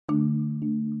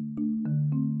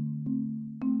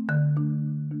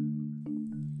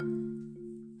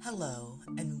Hello,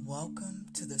 and welcome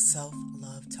to the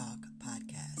Self-Love Talk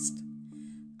podcast.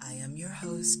 I am your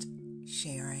host,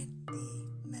 Sharon D.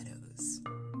 Meadows.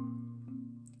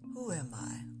 Who am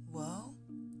I? Well,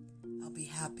 I'll be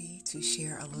happy to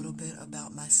share a little bit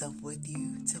about myself with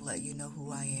you to let you know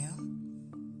who I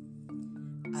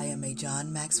am. I am a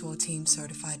John Maxwell Team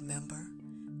Certified member.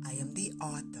 I am the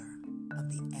author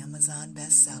of the Amazon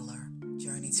bestseller,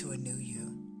 Journey to a New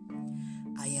You.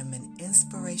 I am an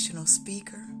inspirational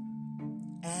speaker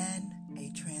and a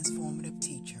transformative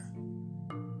teacher.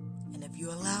 And if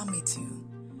you allow me to,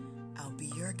 I'll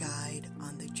be your guide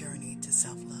on the journey to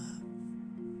self-love.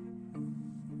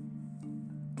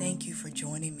 Thank you for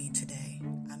joining me today.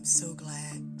 I'm so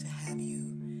glad to have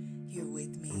you here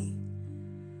with me.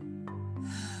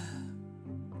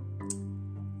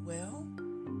 Well,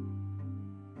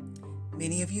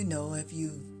 many of you know, if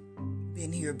you've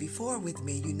been here before with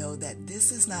me, you know that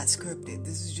this is not scripted.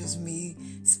 This is just me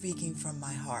speaking from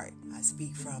my heart. I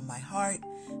speak from my heart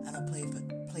and a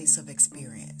place of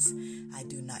experience. I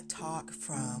do not talk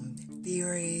from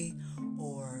theory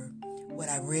or what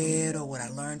I read or what I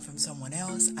learned from someone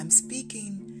else. I'm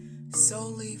speaking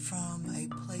solely from a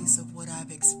place of what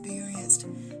I've experienced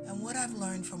and what I've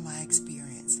learned from my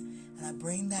experience. And I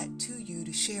bring that to you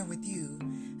to share with you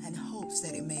in hopes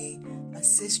that it may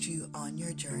assist you on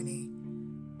your journey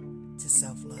to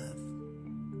self-love.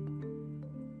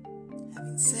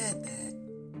 Having said that,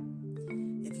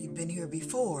 if you've been here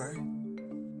before,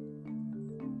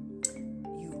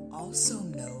 you also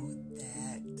know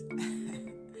that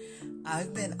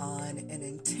I've been on an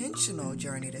intentional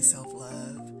journey to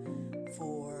self-love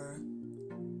for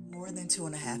more than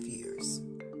 2.5 years.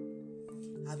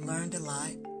 I've learned a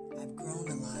lot. I've grown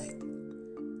a lot.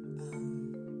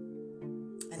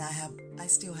 And I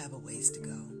still have a ways to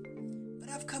go. But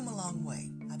I've come a long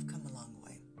way.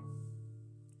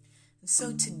 And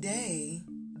so today,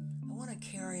 I want to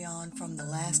carry on from the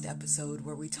last episode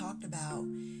where we talked about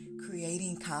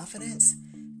creating confidence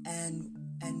and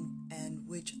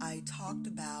which I talked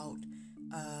about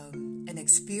an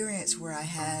experience where I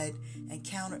had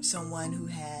encountered someone who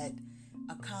had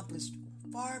accomplished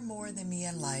far more than me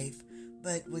in life,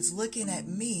 but was looking at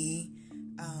me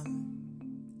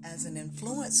as an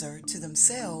influencer to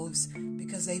themselves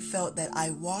because they felt that I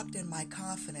walked in my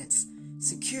confidence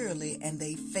securely and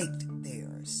they faked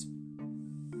theirs.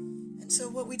 And so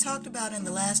what we talked about in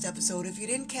the last episode, if you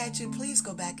didn't catch it, please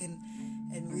go back and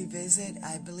revisit.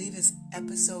 I believe it's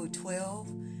episode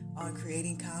 12 on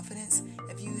creating confidence.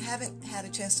 If you haven't had a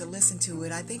chance to listen to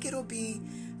it, I think it'll be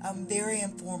very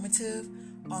informative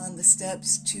on the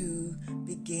steps to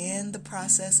begin the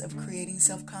process of creating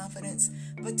self-confidence.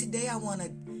 But today I want to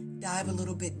dive a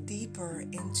little bit deeper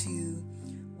into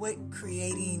what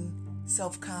creating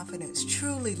self-confidence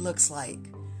truly looks like.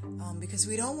 Because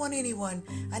we don't want anyone,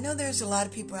 I know there's a lot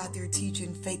of people out there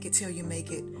teaching fake it till you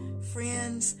make it.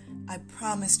 Friends, I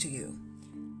promise to you,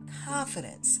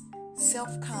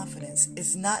 self-confidence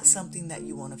is not something that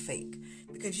you want to fake.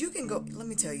 Because you can go, let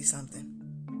me tell you something.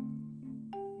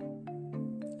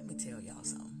 Let me tell y'all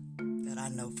something that I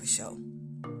know for sure.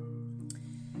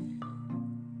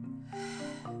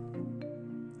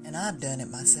 And I've done it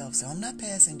myself, so I'm not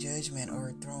passing judgment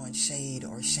or throwing shade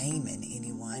or shaming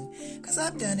anyone, because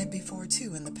I've done it before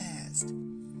too in the past.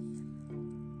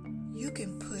 You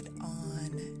can put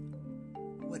on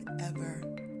whatever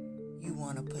you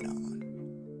want to put on.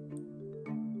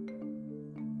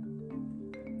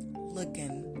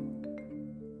 Looking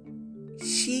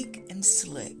chic and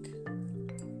slick.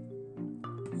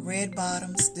 Red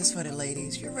bottoms, this for the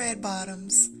ladies, your red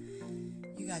bottoms.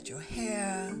 You got your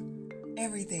hair.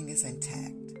 Everything is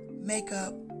intact.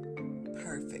 Makeup,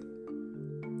 perfect.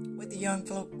 What the young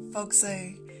folks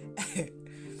say,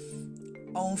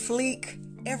 on fleek,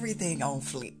 everything on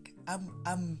fleek.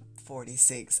 I'm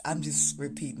 46. I'm just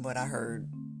repeating what I heard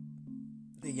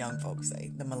the young folks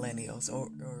say, the millennials or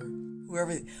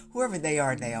whoever they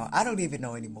are now. I don't even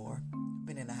know anymore.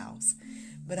 Been in the house.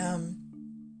 But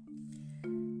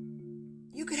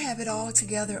you could have it all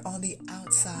together on the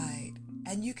outside.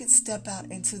 And you can step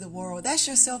out into the world. That's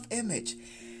your self-image.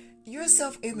 Your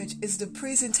self-image is the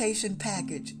presentation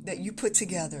package that you put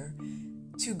together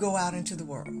to go out into the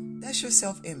world. That's your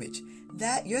self-image.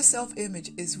 Your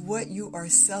self-image is what you are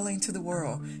selling to the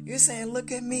world. You're saying,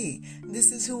 look at me.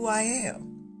 This is who I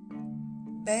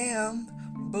am. Bam,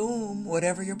 boom,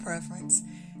 whatever your preference.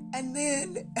 And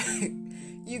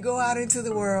then you go out into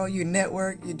the world, you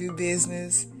network, you do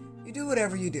business, you do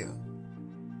whatever you do.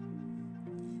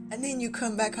 And then you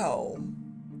come back home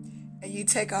and you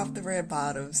take off the red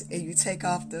bottoms and you take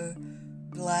off the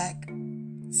black,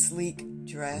 sleek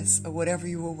dress or whatever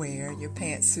you were wearing, your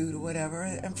pantsuit or whatever.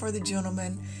 And for the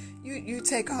gentleman, you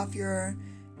take off your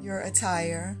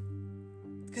attire,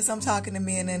 because I'm talking to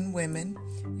men and women.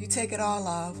 You take it all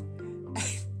off,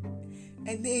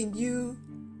 and then you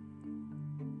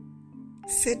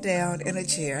sit down in a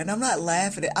chair. And I'm not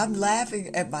laughing I'm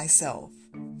laughing at myself,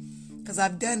 because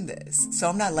I've done this. So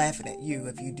I'm not laughing at you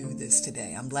if you do this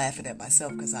today. I'm laughing at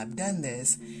myself because I've done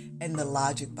this and the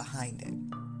logic behind it.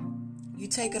 You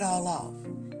take it all off,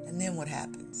 and then what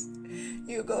happens?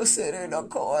 You go sit in a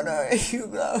corner and you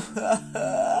go,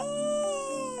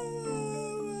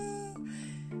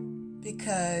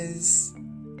 because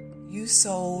you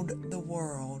sold the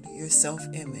world your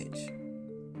self-image.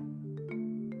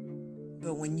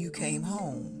 But when you came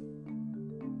home,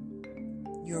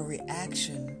 your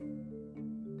reaction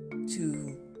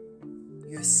to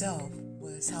yourself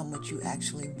was how much you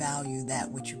actually value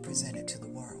that which you presented to the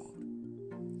world.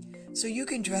 So you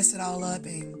can dress it all up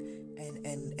and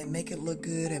make it look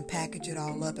good and package it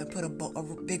all up and put a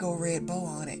big old red bow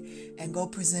on it and go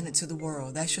present it to the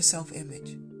world. That's your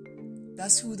self-image.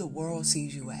 That's who the world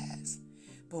sees you as.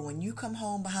 But when you come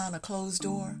home behind a closed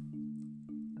door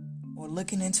or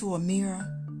looking into a mirror,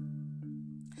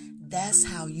 that's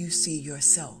how you see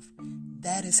yourself.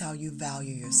 That is how you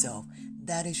value yourself.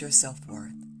 That is your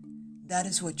self-worth. That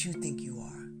is what you think you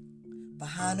are.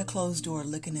 Behind a closed door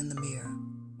looking in the mirror.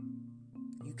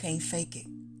 You can't fake it.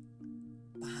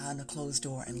 Behind a closed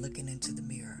door and looking into the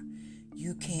mirror.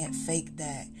 You can't fake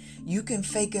that. You can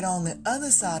fake it on the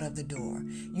other side of the door.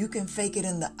 You can fake it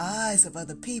in the eyes of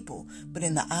other people. But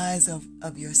in the eyes of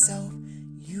yourself,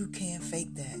 you can't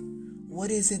fake that.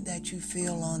 What is it that you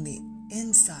feel on the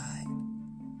inside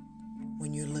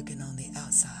when you're looking on the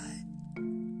outside?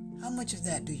 How much of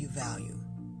that do you value?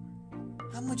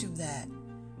 How much of that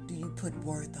do you put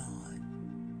worth on?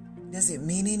 Does it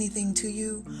mean anything to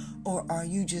you? Or are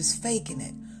you just faking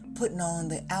it, putting on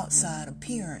the outside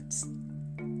appearance,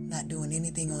 not doing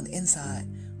anything on the inside,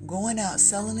 going out,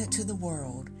 selling it to the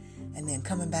world, and then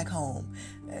coming back home?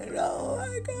 And oh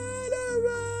my God,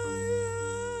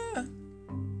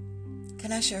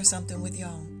 can I share something with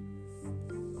y'all?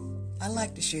 I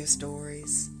like to share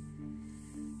stories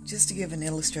just to give an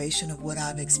illustration of what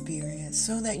I've experienced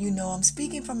so that you know I'm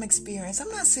speaking from experience. I'm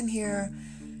not sitting here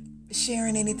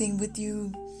sharing anything with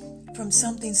you from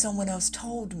something someone else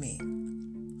told me.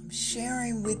 I'm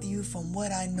sharing with you from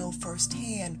what I know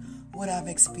firsthand, what I've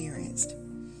experienced.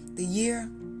 The year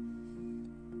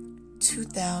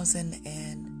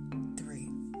 2003.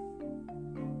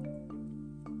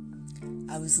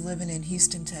 I was living in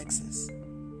Houston, Texas.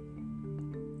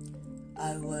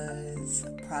 I was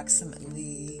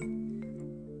approximately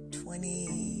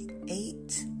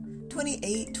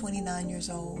 29 years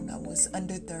old. I was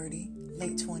under 30,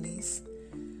 late 20s.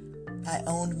 I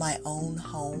owned my own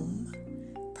home,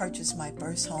 purchased my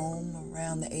first home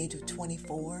around the age of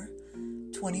 24,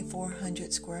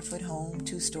 2,400 square foot home,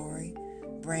 2-story,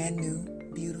 brand new,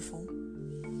 beautiful.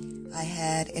 I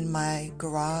had in my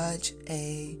garage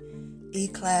a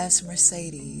E-Class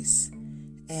Mercedes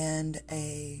and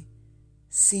a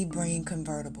Sebring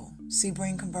convertible.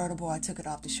 Sebring convertible, I took it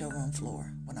off the showroom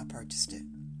floor when I purchased it.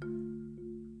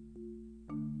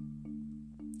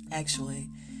 Actually,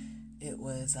 it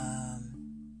was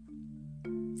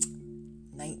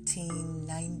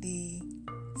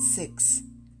 1996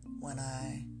 when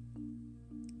I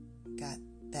got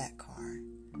that car.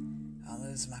 It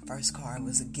was my first car. It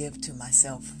was a gift to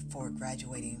myself for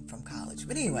graduating from college.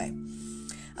 But anyway,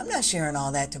 I'm not sharing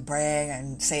all that to brag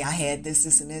and say I had this,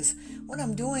 and this. What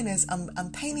I'm doing is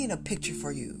I'm painting a picture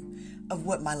for you of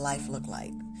what my life looked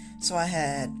like. So I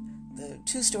had the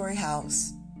 2-story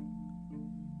house.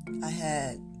 I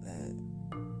had the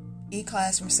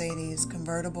E-Class Mercedes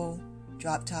convertible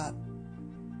drop top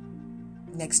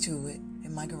next to it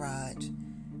in my garage.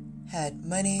 Had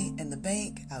money in the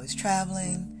bank. I was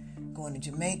traveling, going to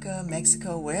Jamaica,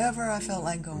 Mexico, wherever I felt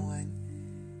like going.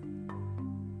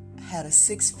 Had a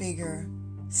 6-figure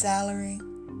salary,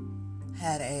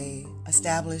 had a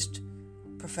established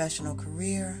professional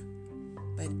career,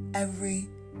 but every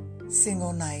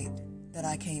single night that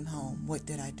I came home, what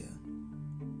did I do?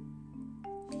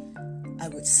 I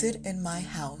would sit in my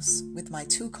house with my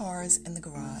 2 cars in the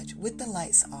garage with the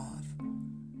lights off.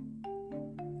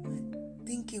 I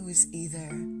think it was either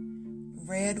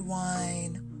red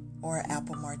wine or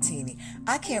apple martini.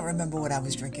 I can't remember what I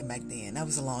was drinking back then. That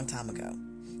was a long time ago.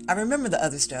 I remember the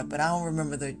other stuff, but I don't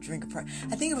remember the drink.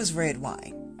 I think it was red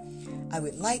wine. I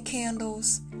would light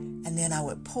candles, and then I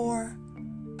would pour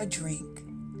a drink,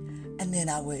 and then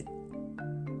I would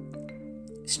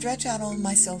stretch out on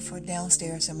my sofa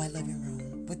downstairs in my living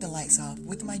room with the lights off,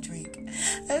 with my drink,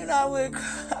 and I would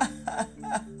cry.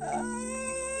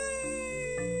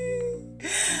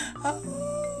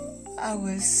 Oh, I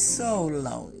was so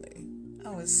lonely. I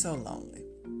was so lonely.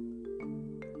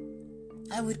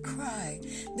 I would cry.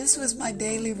 This was my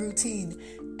daily routine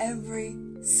every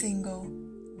single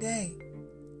day.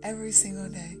 Every single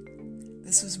day.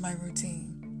 This was my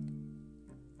routine.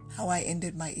 How I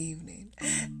ended my evening.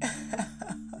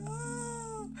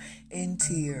 In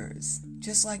tears.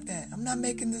 Just like that. I'm not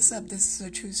making this up. This is a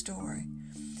true story.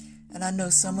 And I know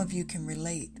some of you can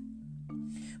relate.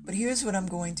 But here's what I'm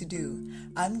going to do.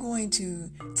 I'm going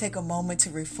to take a moment to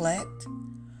reflect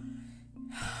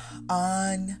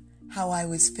on how I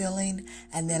was feeling,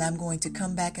 and then I'm going to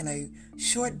come back in a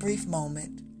short, brief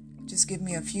moment. Just give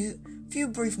me a few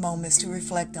brief moments to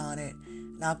reflect on it,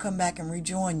 and I'll come back and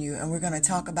rejoin you, and we're going to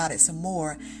talk about it some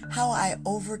more, how I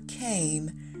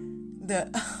overcame the,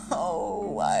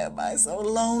 why am I so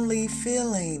lonely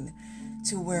feeling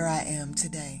to where I am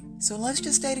today. So let's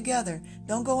just stay together.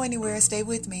 Don't go anywhere. Stay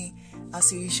with me. I'll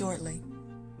see you shortly.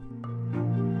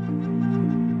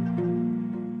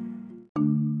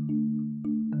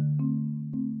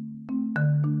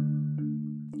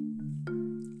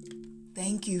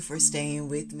 Thank you for staying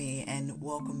with me, and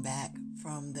welcome back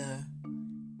from the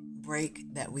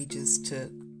break that we just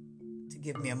took to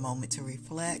give me a moment to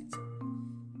reflect.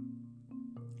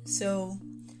 So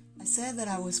I said that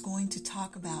I was going to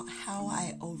talk about how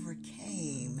I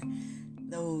overcame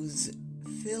those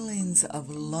feelings of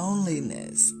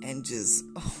loneliness and just,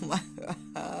 oh my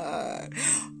God,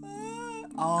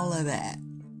 all of that.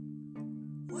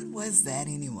 What was that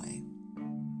anyway?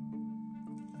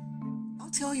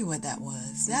 I'll tell you what that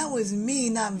was. That was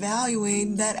me not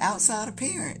valuing that outside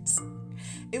appearance.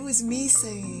 It was me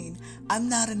saying, I'm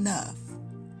not enough.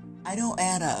 I don't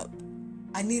add up.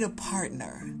 I need a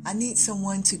partner. I need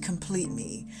someone to complete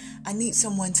me. I need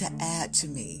someone to add to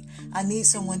me. I need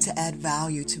someone to add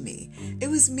value to me. It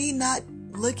was me not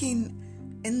looking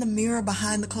in the mirror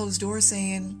behind the closed door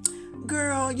saying,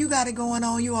 girl, you got it going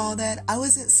on, you all that. I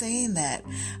wasn't saying that.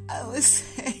 I was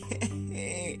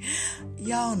saying,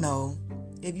 y'all know,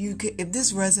 if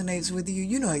this resonates with you,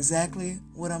 you know exactly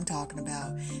what I'm talking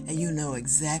about. And you know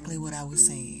exactly what I was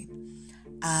saying.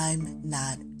 I'm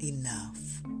not enough.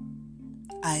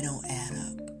 I don't add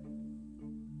up.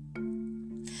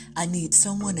 I need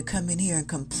someone to come in here and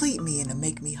complete me and to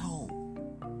make me whole.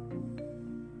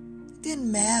 It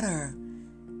didn't matter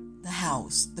the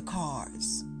house, the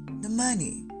cars, the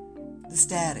money, the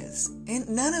status. And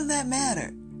none of that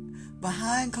mattered.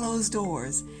 Behind closed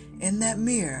doors, in that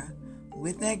mirror,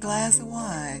 with that glass of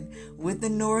wine, with the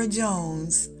Norah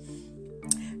Jones.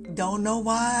 Don't know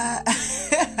why.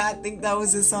 I think that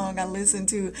was a song I listened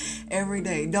to every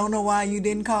day. Don't know why you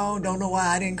didn't call. Don't know why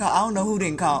I didn't call. I don't know who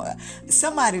didn't call.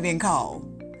 Somebody didn't call.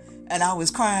 And I was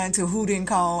crying to who didn't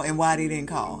call and why they didn't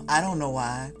call. I don't know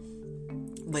why.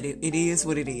 But it is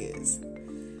what it is.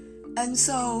 And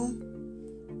so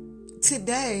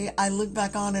today I look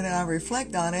back on it and I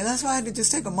reflect on it. That's why I had to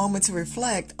just take a moment to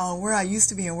reflect on where I used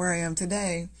to be and where I am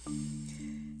today.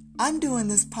 I'm doing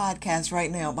this podcast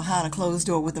right now behind a closed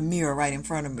door with a mirror right in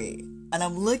front of me. And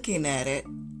I'm looking at it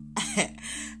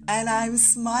and I'm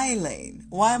smiling.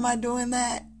 Why am I doing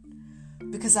that?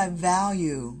 Because I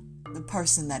value the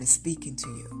person that is speaking to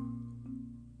you.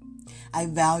 I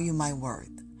value my worth.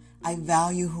 I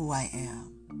value who I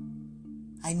am.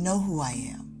 I know who I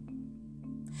am.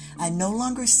 I no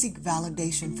longer seek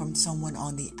validation from someone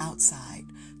on the outside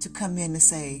to come in and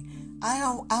say,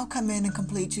 I'll come in and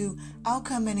complete you. I'll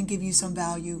come in and give you some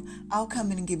value. I'll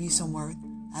come in and give you some worth.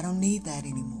 I don't need that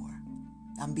anymore.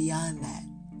 I'm beyond that.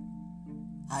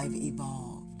 I've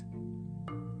evolved.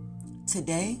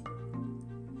 Today,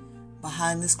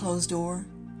 behind this closed door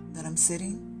that I'm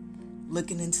sitting,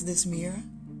 looking into this mirror,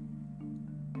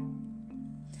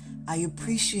 I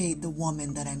appreciate the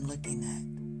woman that I'm looking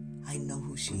at. I know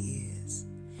who she is.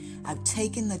 I've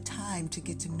taken the time to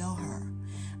get to know her.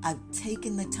 I've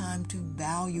taken the time to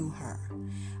value her.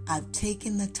 I've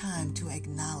taken the time to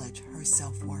acknowledge her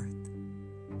self-worth.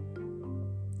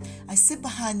 I sit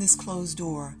behind this closed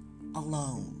door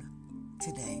alone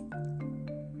today.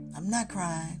 I'm not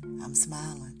crying. I'm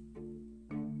smiling.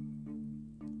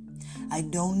 I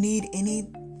don't need any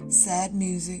sad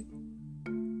music,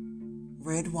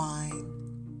 red wine.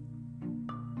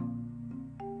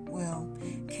 Well,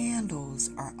 candles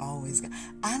are always good.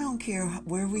 I don't care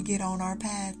where we get on our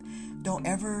path. Don't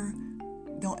ever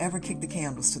don't ever kick the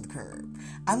candles to the curb.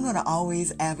 I'm going to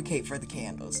always advocate for the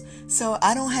candles. So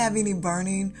I don't have any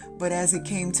burning, but as it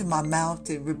came to my mouth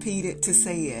to repeat it, to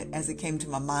say it, as it came to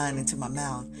my mind and to my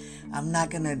mouth, I'm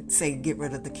not going to say get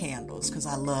rid of the candles because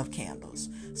I love candles.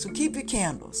 So keep your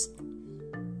candles.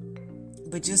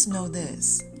 But just know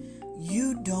this,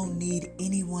 you don't need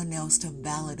anyone else to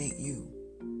validate you,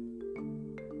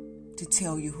 to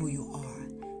tell you who you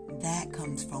are. That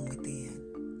comes from within.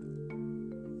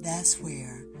 That's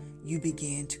where you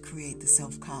begin to create the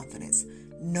self-confidence,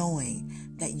 knowing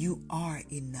that you are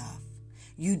enough.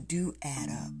 You do add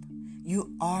up.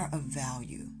 You are of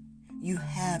value. You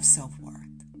have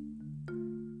self-worth.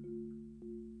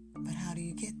 But how do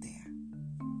you get there?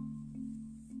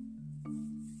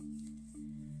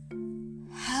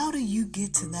 How do you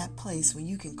get to that place where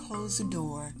you can close the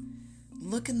door,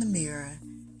 look in the mirror,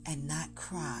 and not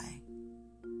cry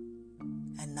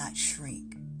and not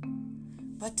shrink,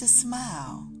 but to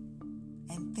smile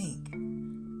and think,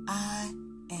 I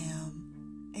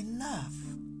am enough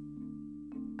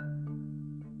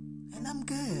and I'm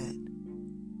good.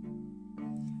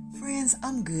 Friends,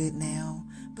 I'm good now,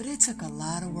 but it took a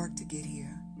lot of work to get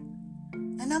here.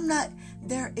 And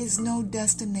there is no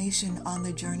destination on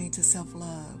the journey to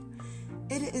self-love.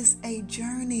 It is a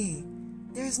journey.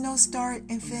 There's no start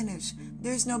and finish.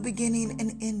 There's no beginning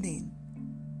and ending.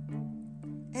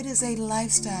 It is a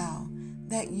lifestyle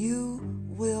that you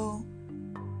will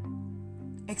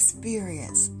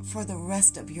experience for the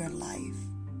rest of your life.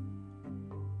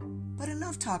 But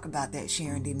enough talk about that,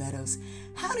 Sharon D. Meadows.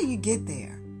 How do you get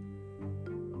there?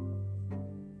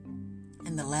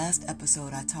 In the last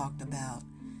episode, I talked about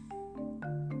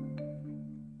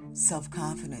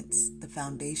self-confidence. The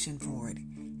foundation for it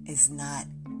is not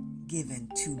given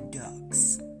to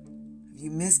ducks. If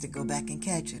you missed it, go back and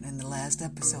catch it in the last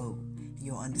episode.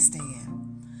 You'll understand.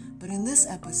 But in this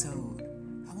episode,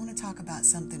 I want to talk about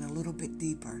something a little bit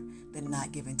deeper than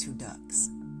not given to ducks.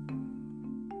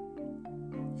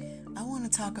 I want to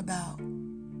talk about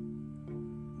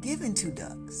giving to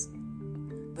ducks,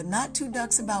 but not two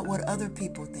ducks about what other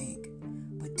people think,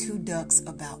 but two ducks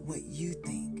about what you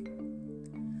think.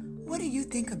 What do you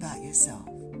think about yourself?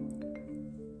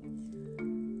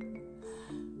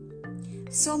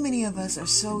 So many of us are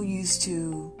so used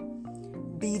to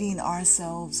beating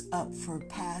ourselves up for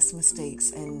past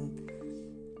mistakes and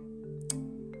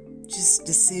just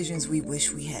decisions we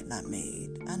wish we had not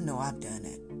made. I know I've done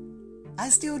it. I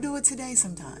still do it today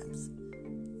sometimes.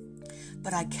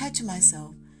 But I catch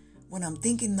myself when I'm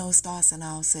thinking those thoughts and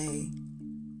I'll say,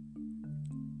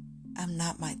 I'm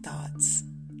not my thoughts.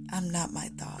 I'm not my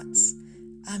thoughts.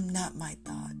 I'm not my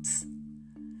thoughts.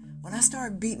 When I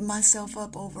start beating myself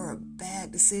up over a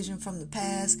bad decision from the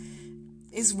past,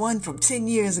 it's one from 10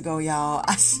 years ago, y'all.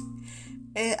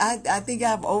 I think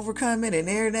I've overcome it, and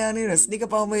every now and then it'll sneak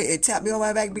up on me and tap me on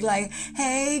my back and be like,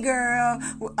 hey girl,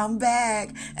 I'm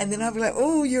back. And then I'll be like,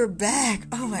 oh, you're back.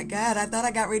 Oh my God, I thought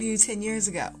I got rid of you 10 years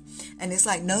ago. And it's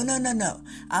like, no.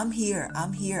 I'm here.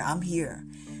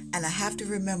 And I have to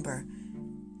remember,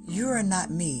 you are not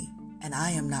me, and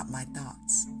I am not my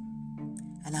thoughts.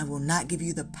 And I will not give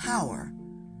you the power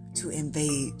to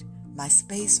invade my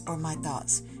space or my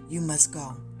thoughts. You must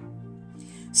go.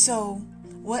 So,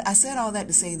 what I said all that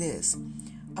to say this.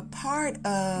 A part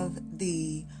of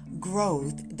the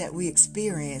growth that we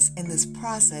experience in this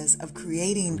process of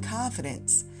creating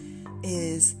confidence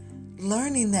is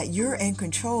learning that you're in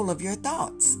control of your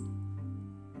thoughts.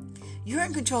 You're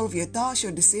in control of your thoughts,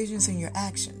 your decisions, and your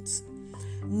actions.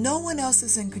 No one else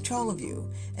is in control of you.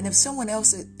 And if someone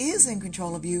else is in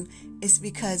control of you, it's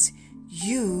because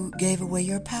you gave away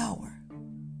your power.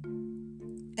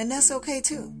 And that's okay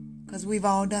too, because we've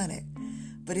all done it.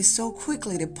 But it's so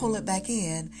quickly to pull it back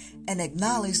in and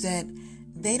acknowledge that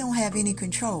they don't have any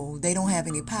control. They don't have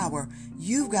any power.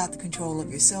 You've got the control of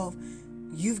yourself.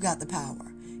 You've got the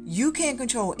power. You can't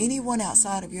control anyone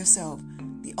outside of yourself.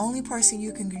 The only person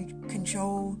you can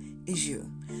control is you.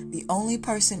 The only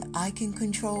person I can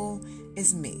control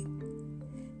is me.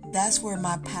 That's where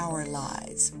my power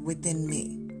lies, within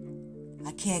me.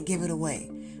 I can't give it away.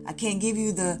 I can't give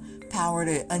you the power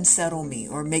to unsettle me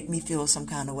or make me feel some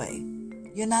kind of way.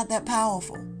 You're not that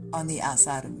powerful on the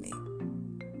outside of me.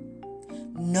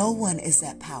 No one is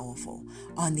that powerful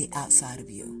on the outside of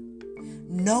you.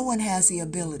 No one has the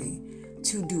ability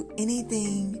to do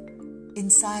anything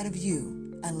inside of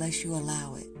you unless you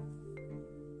allow it.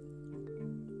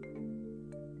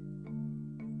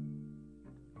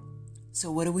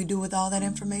 So what do we do with all that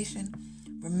information?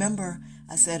 Remember,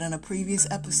 I said on a previous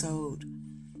episode,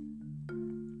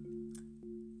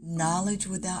 knowledge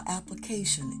without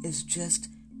application is just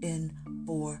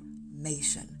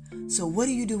information. So what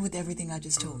do you do with everything I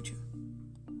just told you?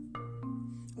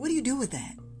 What do you do with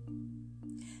that?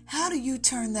 How do you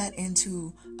turn that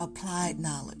into applied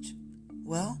knowledge?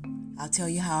 Well, I'll tell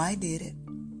you how I did it.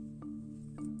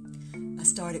 I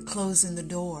started closing the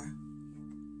door,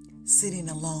 sitting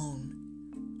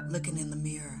alone, looking in the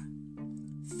mirror,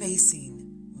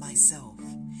 facing myself,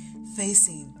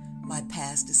 facing my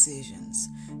past decisions,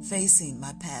 facing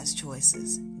my past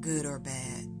choices, good or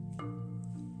bad,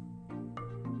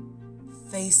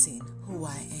 facing who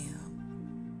I am,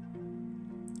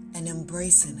 and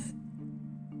embracing it,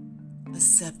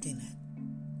 accepting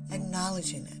it,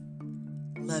 acknowledging it,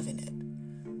 loving it,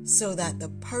 so that the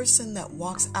person that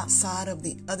walks outside of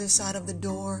the other side of the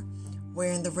door,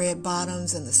 wearing the red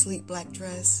bottoms and the sleek black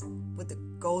dress with the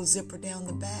gold zipper down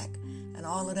the back and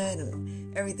all of that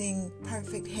and everything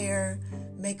perfect, hair,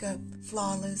 makeup,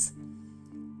 flawless,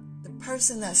 the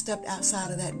person that stepped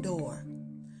outside of that door,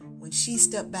 when she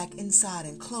stepped back inside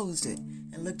and closed it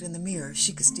and looked in the mirror,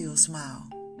 she could still smile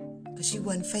because she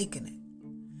wasn't faking it.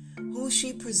 Who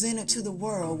she presented to the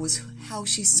world was how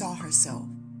she saw herself.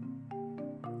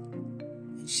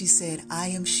 And she said, I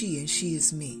am she and she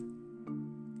is me.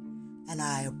 And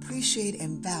I appreciate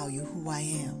and value who I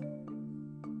am.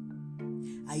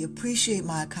 I appreciate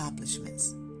my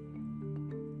accomplishments.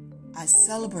 I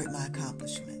celebrate my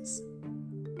accomplishments.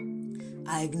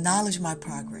 I acknowledge my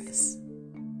progress.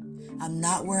 I'm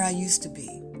not where I used to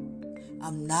be.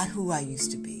 I'm not who I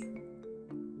used to be.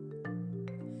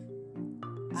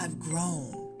 I've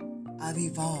grown. I've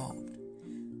evolved.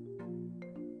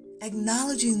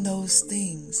 Acknowledging those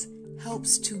things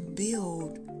helps to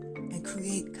build and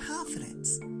create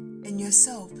confidence in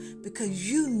yourself because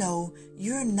you know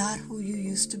you're not who you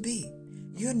used to be.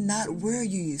 You're not where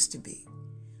you used to be.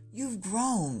 You've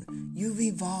grown. You've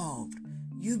evolved.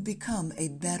 You've become a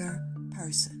better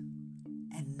person.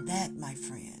 And that, my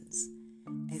friends,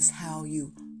 is how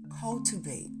you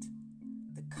cultivate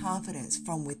the confidence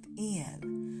from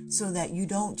within so that you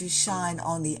don't just shine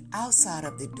on the outside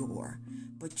of the door,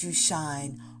 but you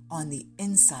shine on the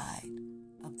inside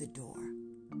of the door,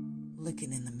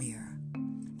 looking in the mirror.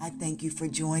 I thank you for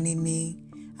joining me.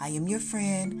 I am your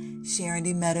friend, Sharon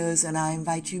D. Meadows, and I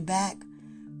invite you back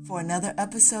for another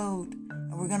episode.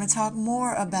 And we're going to talk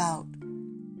more about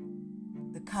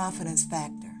the confidence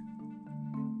factor,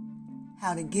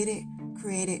 how to get it,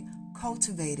 create it,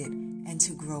 cultivate it, and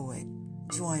to grow it.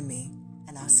 Join me,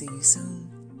 and I'll see you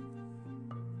soon.